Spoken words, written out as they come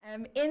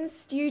In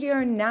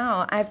studio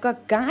now, I've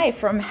got Guy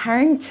from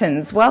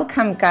Harringtons.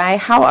 Welcome, Guy.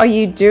 How are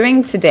you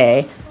doing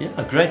today?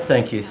 Yeah, great,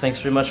 thank you. Thanks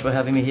very much for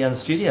having me here in the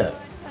studio.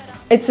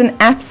 It's an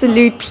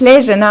absolute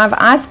pleasure. Now, I've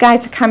asked Guy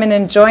to come in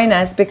and join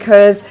us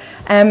because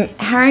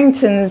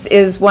Harringtons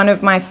is one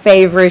of my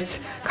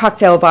favorite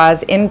cocktail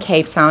bars in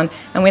Cape Town.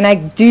 And when I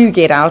do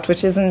get out,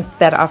 which isn't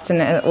that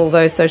often,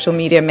 although social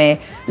media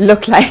may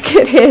look like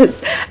it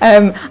is,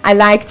 I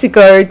like to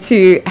go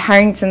to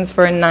Harringtons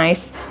for a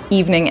nice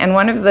evening. And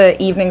one of the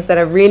evenings that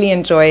I really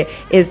enjoy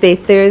is their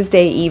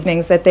Thursday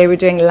evenings that they were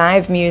doing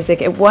live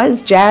music. It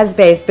was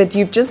jazz-based, but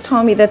you've just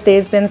told me that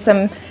there's been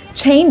some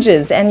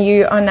changes and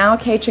you are now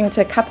catering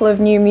to a couple of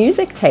new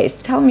music tastes.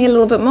 Tell me a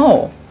little bit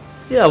more.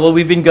 Yeah, well,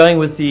 we've been going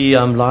with the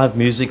live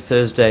music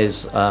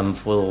Thursdays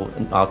for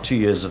our 2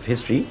 years of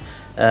history.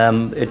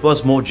 It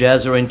was more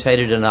jazz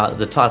orientated, and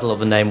the title of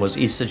the name was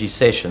East City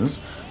Sessions.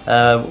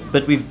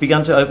 But we've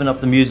begun to open up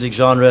the music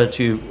genre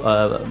to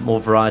more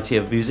variety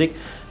of music.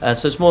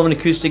 So it's more of an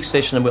acoustic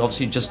session, and we're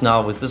obviously just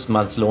now with this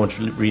month's launch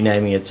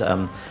renaming it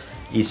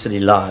East City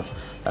Live.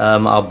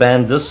 Our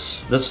band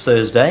this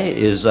Thursday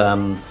is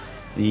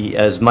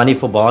Money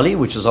for Barley,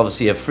 which is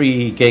obviously a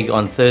free gig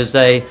on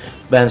Thursday.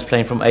 Band's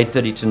playing from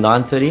 8:30 to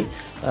 9:30.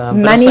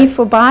 Money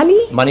for Barley?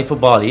 Money for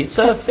Barley. It's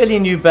a fairly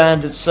new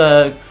band. It's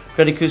a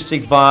great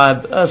acoustic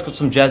vibe. It's got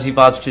some jazzy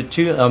vibes to it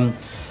too.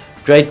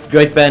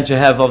 Great band to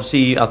have.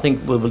 Obviously, I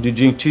think we'll be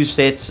doing 2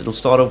 sets. It'll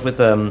start off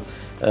with a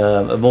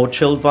more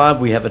chilled vibe.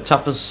 We have a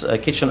tapas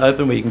kitchen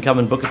open where you can come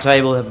and book a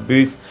table, have a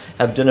booth,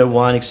 have dinner,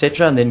 wine,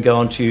 etc., and then go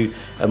on to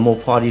a more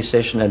party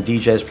session and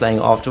DJs playing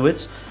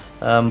afterwards.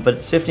 But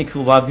it's definitely a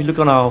cool vibe. If you look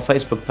on our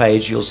Facebook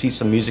page, you'll see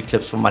some music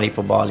clips from Money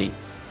for Barley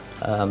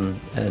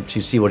to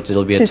see what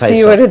it'll be a taste of. To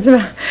see what it's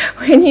about.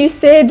 When you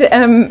said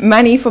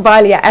Money for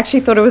Barley, I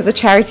actually thought it was a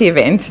charity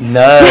event.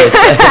 No,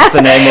 it's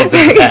the name of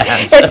the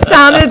band. It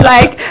sounded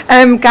like,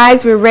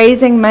 guys, we're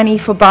raising money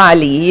for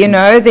Barley. You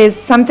know, there's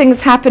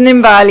something's happened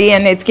in Barley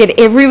and let's get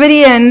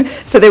everybody in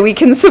so that we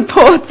can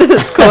support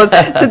this cause.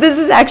 So this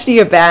is actually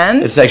a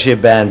band? It's actually a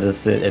band.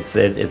 It's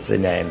the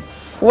name.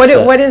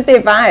 What is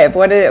their vibe?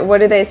 What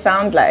do they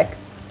sound like?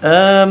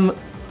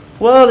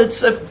 Well,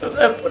 it's a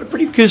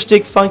pretty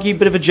acoustic, funky,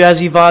 bit of a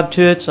jazzy vibe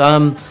to it.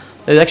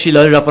 It's actually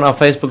loaded up on our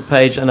Facebook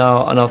page, and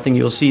our thing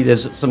you'll see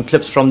there's some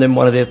clips from them.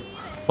 I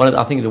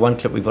think the one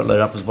clip we've got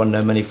loaded up is one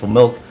No Money for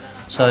Milk.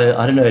 So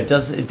I don't know. It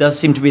does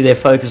seem to be their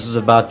focus is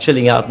about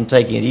chilling out and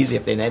taking it easy.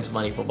 If their name's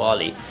Money for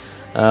Barley,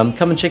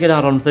 come and check it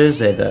out on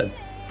Thursday though.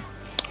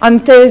 On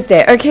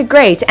Thursday, okay,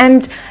 great.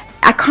 And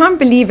I can't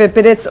believe it,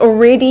 but it's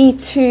already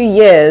 2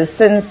 years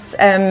since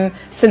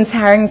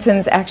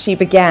Harringtons actually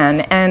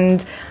began,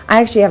 and I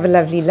actually have a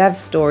lovely love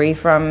story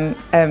from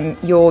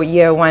your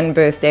year 1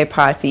 birthday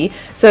party.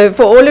 So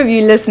for all of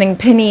you listening,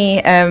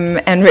 Penny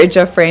and Reg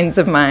are friends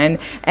of mine,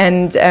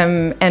 and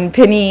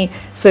Penny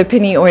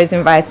always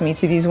invites me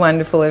to these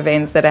wonderful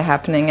events that are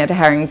happening at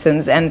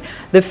Harringtons. And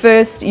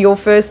your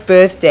first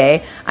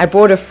birthday, I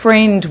brought a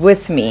friend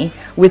with me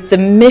with the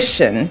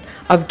mission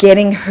of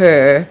getting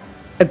her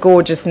a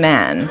gorgeous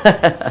man.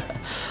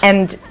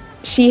 And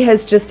she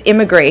has just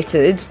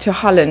immigrated to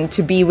Holland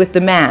to be with the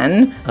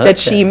man that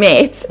she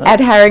met at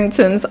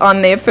Harringtons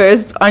on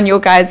your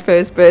guys'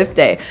 first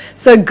birthday.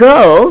 So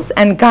girls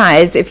and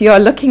guys, if you are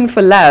looking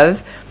for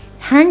love,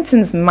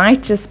 Harringtons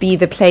might just be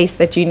the place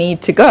that you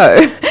need to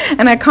go.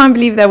 And I can't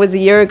believe that was a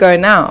year ago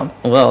now.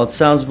 Well, it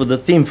sounds, well, the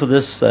theme for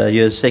this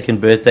year's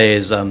second birthday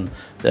is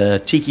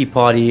the tiki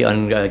party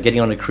and getting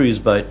on a cruise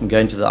boat and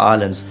going to the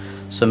islands.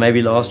 So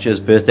maybe last year's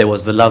birthday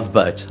was the love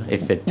boat,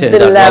 if it turned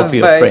out well for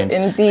your friend.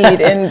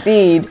 Indeed,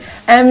 indeed.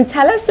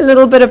 Tell us a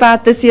little bit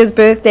about this year's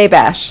birthday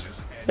bash.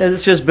 Yeah,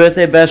 this year's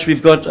birthday bash,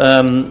 we've got,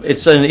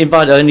 it's an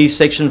invite-only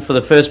section for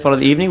the first part of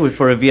the evening,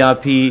 for a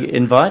VIP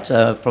invite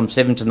from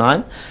 7 to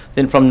 9.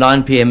 Then from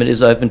 9 p.m. it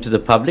is open to the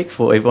public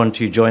for everyone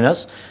to join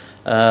us.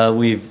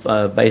 We've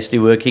basically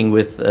working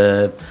with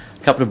a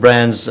couple of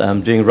brands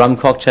doing rum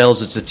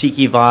cocktails. It's a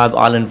tiki vibe,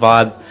 island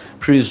vibe,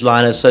 cruise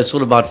liners, so it's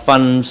all about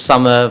fun,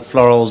 summer,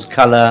 florals,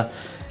 colour,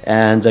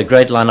 and a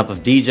great lineup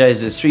of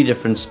DJs. There's 3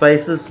 different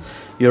spaces.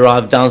 You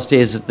arrive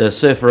downstairs at the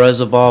Surfer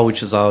Rosa Bar,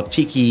 which is our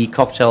tiki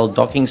cocktail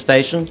docking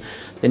station.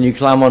 Then you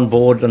climb on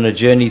board on a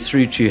journey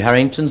through to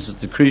Harringtons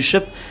with the cruise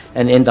ship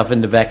and end up in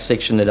the back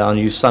section at our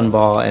new Sun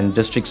Bar and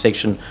District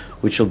section,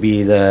 which will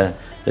be the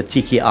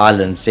Tiki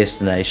Island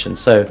destination.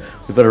 So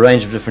we've got a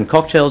range of different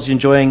cocktails you're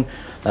enjoying.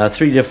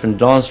 3 different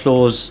dance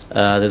floors.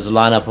 There's a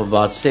lineup of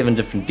about 7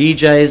 different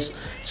DJs.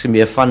 It's going to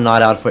be a fun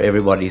night out for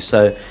everybody.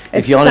 So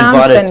if you're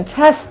invited, sounds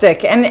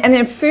fantastic. And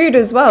in food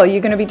as well. You're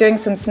going to be doing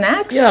some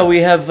snacks. Yeah, we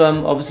have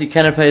obviously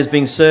canapes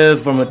being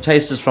served from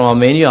tasters from our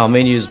menu. Our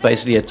menu is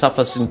basically a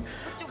tapas and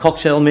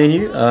cocktail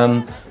menu.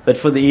 But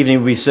for the evening,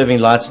 we'll be serving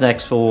light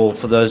snacks for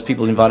those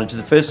people invited to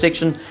the first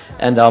section,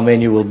 and our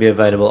menu will be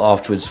available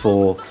afterwards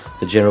for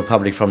the general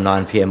public from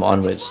 9 p.m.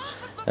 onwards.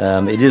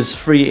 It is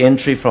free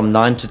entry from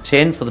 9 to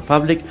 10 for the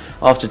public.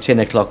 After 10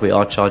 o'clock we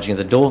are charging at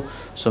the door,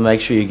 so make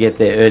sure you get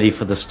there early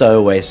for the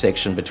stowaway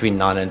section between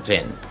 9 and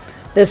 10.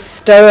 The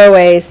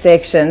stowaway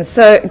section.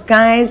 So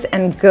guys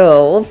and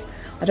girls,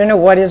 I don't know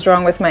what is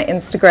wrong with my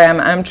Instagram.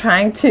 I'm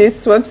trying to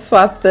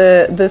swap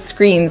the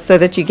screens so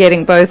that you're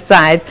getting both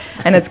sides,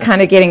 and it's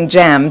kind of getting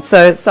jammed.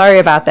 So sorry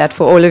about that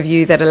for all of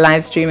you that are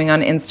live streaming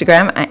on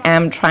Instagram. I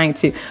am trying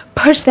to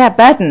push that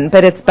button,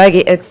 but it's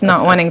buggy. It's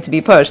not wanting to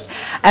be pushed.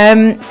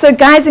 So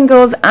guys and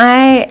girls,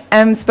 I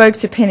spoke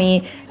to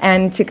Penny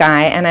and to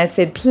Guy, and I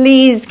said,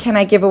 please, can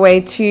I give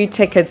away 2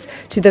 tickets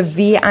to the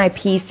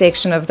VIP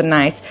section of the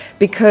night?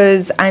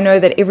 Because I know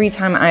that every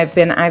time I've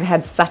been, I've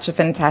had such a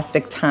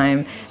fantastic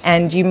time,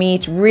 and you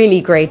meet really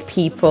great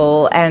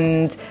people,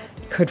 and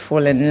could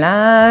fall in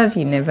love,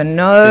 you never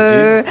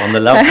know. You do, on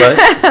the love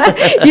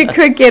boat. You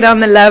could get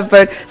on the love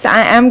boat. So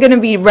I am going to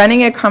be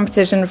running a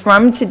competition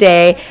from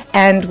today,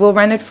 and we'll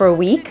run it for a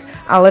week.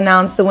 I'll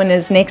announce the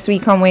winners next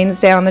week on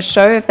Wednesday on the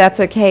show, if that's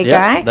okay,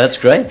 Guy. That's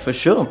great, for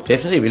sure.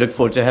 Definitely. We look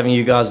forward to having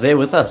you guys there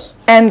with us.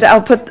 And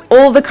I'll put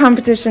all the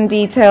competition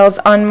details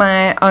on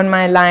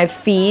my live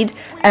feed.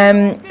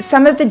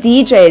 Some of the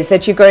DJs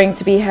that you're going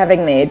to be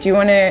having there, do you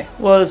want to...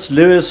 Well, it's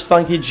Lewis,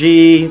 Funky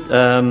G,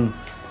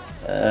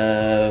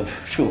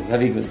 sure,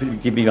 have you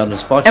give me on the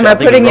spot? Am I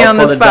putting you on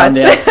the spot?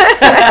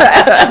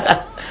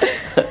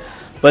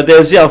 But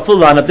there's a full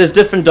lineup. There's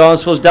different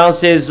dance floors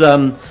downstairs.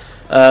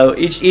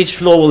 Each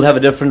floor will have a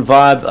different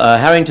vibe.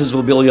 Harringtons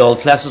will be all your old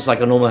classics,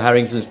 like a normal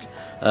Harringtons,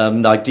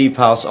 like deep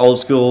house, old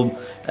school,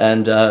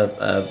 and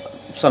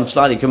some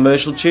slightly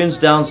commercial tunes.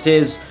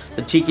 Downstairs,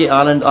 the Tiki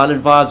Island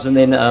vibes, and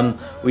then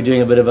we're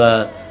doing a bit of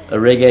a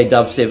reggae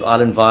dubstep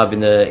island vibe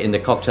in the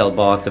cocktail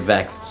bar at the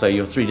back. So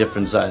your 3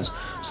 different zones.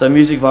 So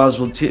music vibes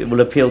will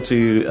appeal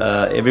to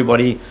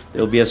everybody.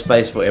 There will be a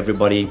space for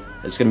everybody.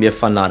 It's going to be a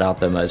fun night out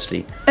there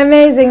mostly.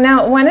 Amazing.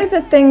 Now, one of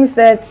the things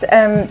that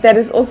that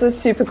is also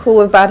super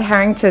cool about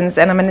Harringtons,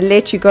 and I'm going to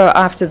let you go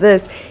after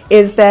this,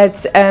 is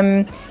that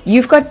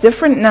you've got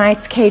different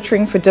nights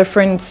catering for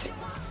different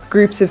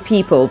groups of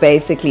people,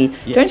 basically.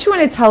 Yeah. Don't you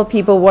want to tell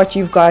people what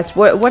you've got?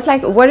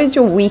 What is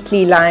your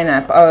weekly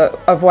lineup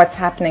of what's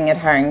happening at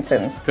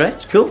Harringtons?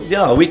 Great, cool.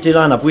 Yeah, our weekly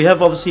lineup. We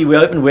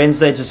open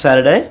Wednesday to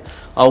Saturday.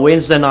 Our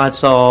Wednesday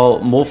nights are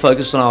more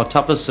focused on our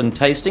tapas and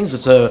tastings.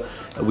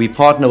 We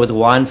partner with a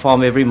wine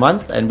farm every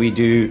month, and we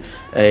do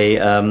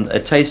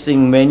a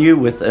tasting menu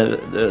with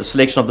a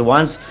selection of the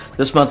wines.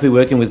 This month we're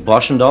working with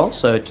Boschendal,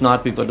 so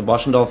tonight we've got the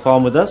Boschendal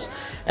farm with us,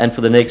 and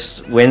for the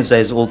next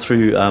Wednesdays all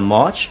through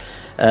March.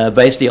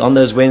 Basically on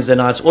those Wednesday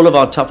nights, all of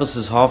our tapas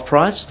is half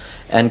price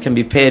and can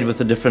be paired with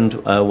the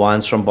different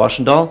wines from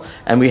Boschendal.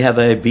 And we have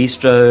a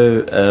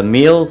bistro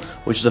meal,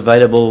 which is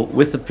available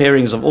with the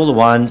pairings of all the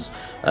wines,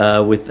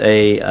 with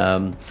a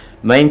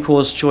main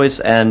course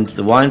choice and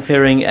the wine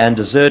pairing and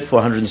dessert for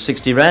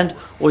 160 Rand,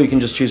 or you can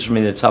just choose from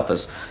any of the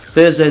tapas.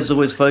 Thursdays is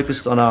always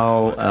focused on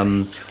our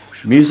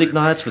music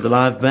nights with a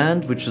live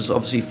band, which is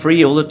obviously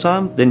free all the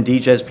time. Then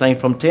DJs playing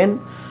from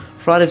 10.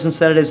 Fridays and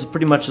Saturdays is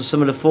pretty much a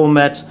similar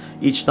format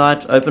each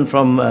night, open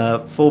from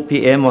 4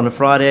 p.m. on a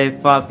Friday,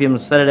 5 p.m. on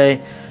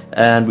Saturday,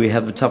 and we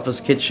have the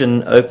Toughest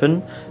Kitchen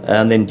open,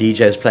 and then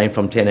DJs playing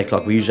from 10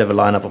 o'clock. We usually have a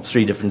lineup of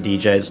 3 different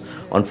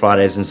DJs on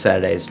Fridays and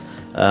Saturdays,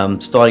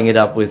 starting it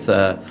up with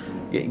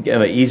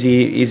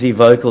easy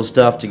vocal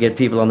stuff to get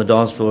people on the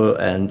dance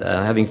floor and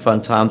having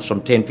fun times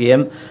from 10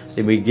 p.m.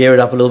 Then we gear it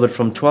up a little bit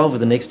from 12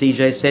 with the next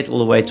DJ set all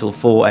the way till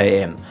 4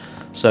 a.m.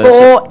 So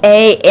 4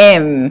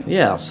 a.m.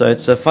 Yeah, so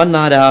it's a fun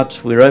night out.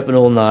 We're open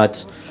all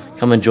night.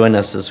 Come and join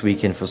us this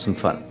weekend for some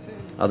fun.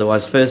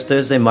 Otherwise, first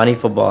Thursday, money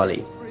for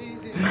Bali.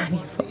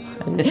 Money for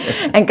Bali.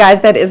 And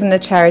guys, that isn't a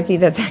charity.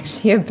 That's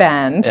actually a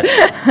band.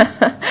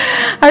 Yeah.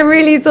 I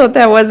really thought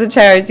that was a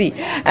charity.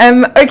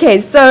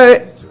 Okay,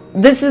 so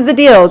this is the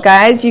deal,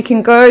 guys. You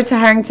can go to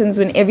Harringtons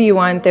whenever you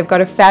want. They've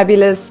got a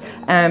fabulous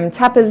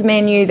tapas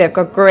menu. They've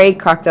got great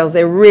cocktails. The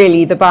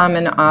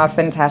barmen are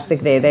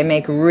fantastic there. They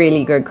make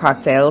really good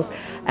cocktails.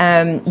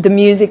 The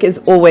music is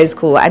always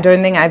cool. I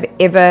don't think I've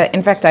ever,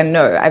 in fact, I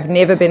know I've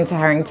never been to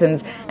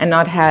Harringtons and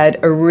not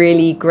had a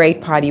really great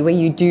party where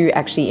you do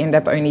actually end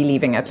up only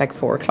leaving at like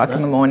 4 o'clock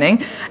in the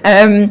morning.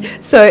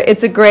 So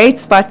it's a great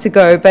spot to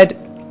go. But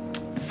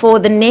for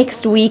the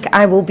next week,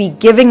 I will be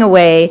giving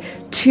away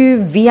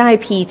 2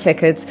 VIP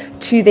tickets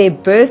to their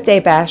birthday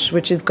bash,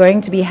 which is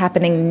going to be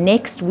happening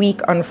next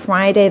week on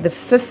Friday the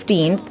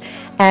 15th.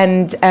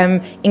 And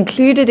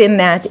included in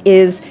that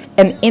is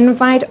an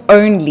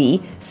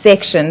invite-only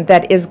section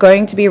that is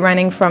going to be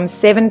running from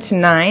 7 to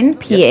 9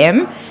 p.m.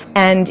 Yep.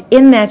 And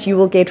in that you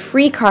will get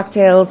free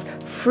cocktails,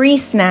 free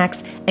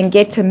snacks, and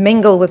get to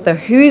mingle with the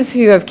who's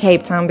who of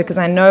Cape Town, because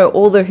I know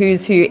all the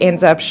who's who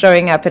ends up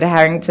showing up at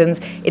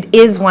Harringtons. It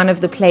is one of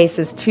the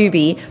places to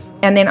be.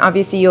 And then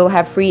obviously you'll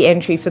have free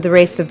entry for the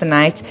rest of the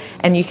night,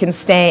 and you can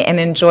stay and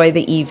enjoy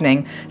the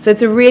evening. So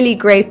it's a really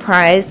great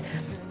prize.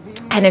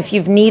 And if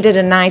you've needed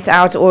a night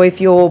out, or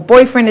if your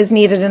boyfriend has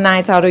needed a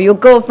night out, or your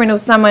girlfriend or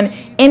someone,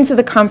 enter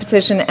the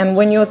competition and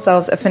win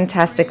yourselves a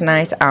fantastic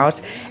night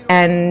out.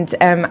 And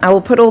I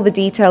will put all the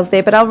details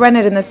there, but I'll run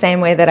it in the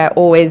same way that I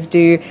always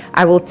do.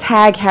 I will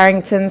tag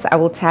Harringtons, I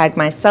will tag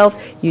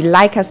myself. You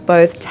like us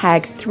both,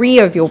 tag 3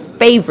 of your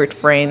favorite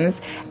friends,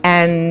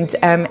 and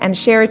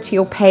share it to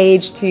your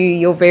page, to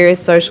your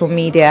various social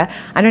media.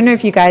 I don't know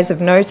if you guys have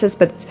noticed,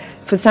 but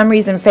for some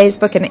reason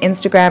Facebook and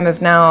Instagram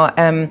have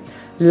now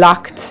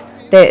locked.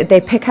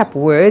 They pick up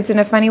words in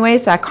a funny way,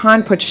 so I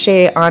can't put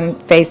share on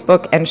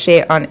Facebook and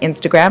share on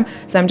Instagram.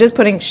 So I'm just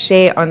putting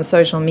share on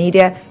social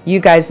media.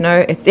 You guys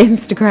know it's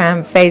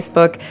Instagram,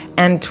 Facebook,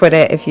 and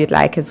Twitter if you'd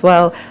like as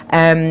well.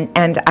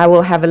 And I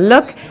will have a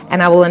look,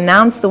 and I will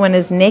announce the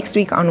winners next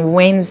week on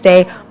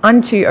Wednesday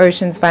on Two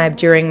Oceans Vibe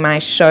during my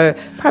show,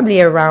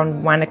 probably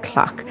around 1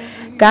 o'clock.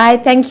 Guy,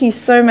 thank you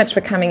so much for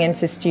coming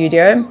into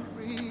studio.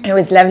 It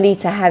was lovely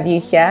to have you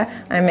here.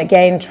 I'm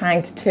again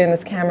trying to turn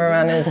this camera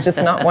on and it's just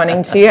not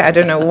wanting to. I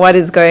don't know what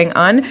is going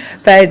on.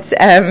 But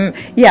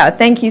yeah,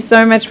 thank you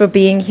so much for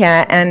being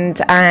here. And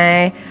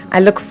I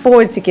look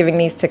forward to giving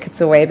these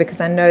tickets away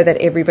because I know that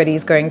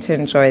everybody's going to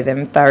enjoy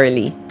them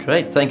thoroughly.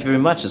 Great. Thank you very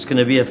much. It's going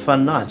to be a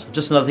fun night.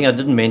 Just another thing I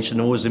didn't mention,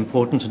 always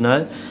important to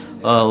know.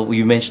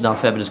 You mentioned our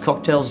fabulous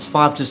cocktails,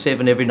 5 to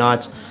 7 every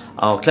night.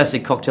 Our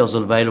classic cocktails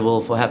are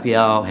available for happy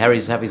hour,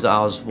 Harry's Happy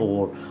Hours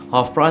for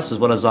half price, as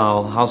well as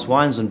our house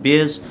wines and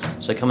beers.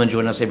 So come and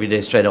join us every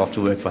day straight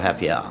after work for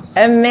happy hour.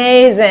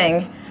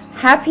 Amazing.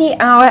 Happy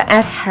hour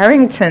at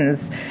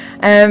Harringtons.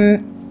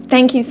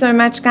 Thank you so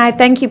much, Guy.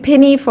 Thank you,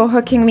 Penny, for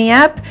hooking me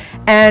up.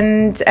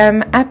 And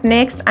up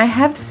next, I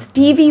have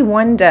Stevie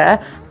Wonder,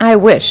 I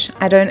Wish.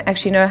 I don't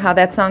actually know how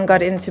that song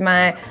got into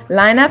my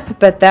lineup,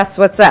 but that's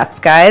what's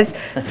up, guys.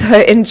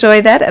 So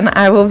enjoy that, and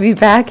I will be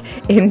back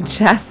in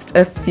just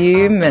a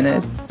few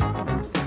minutes.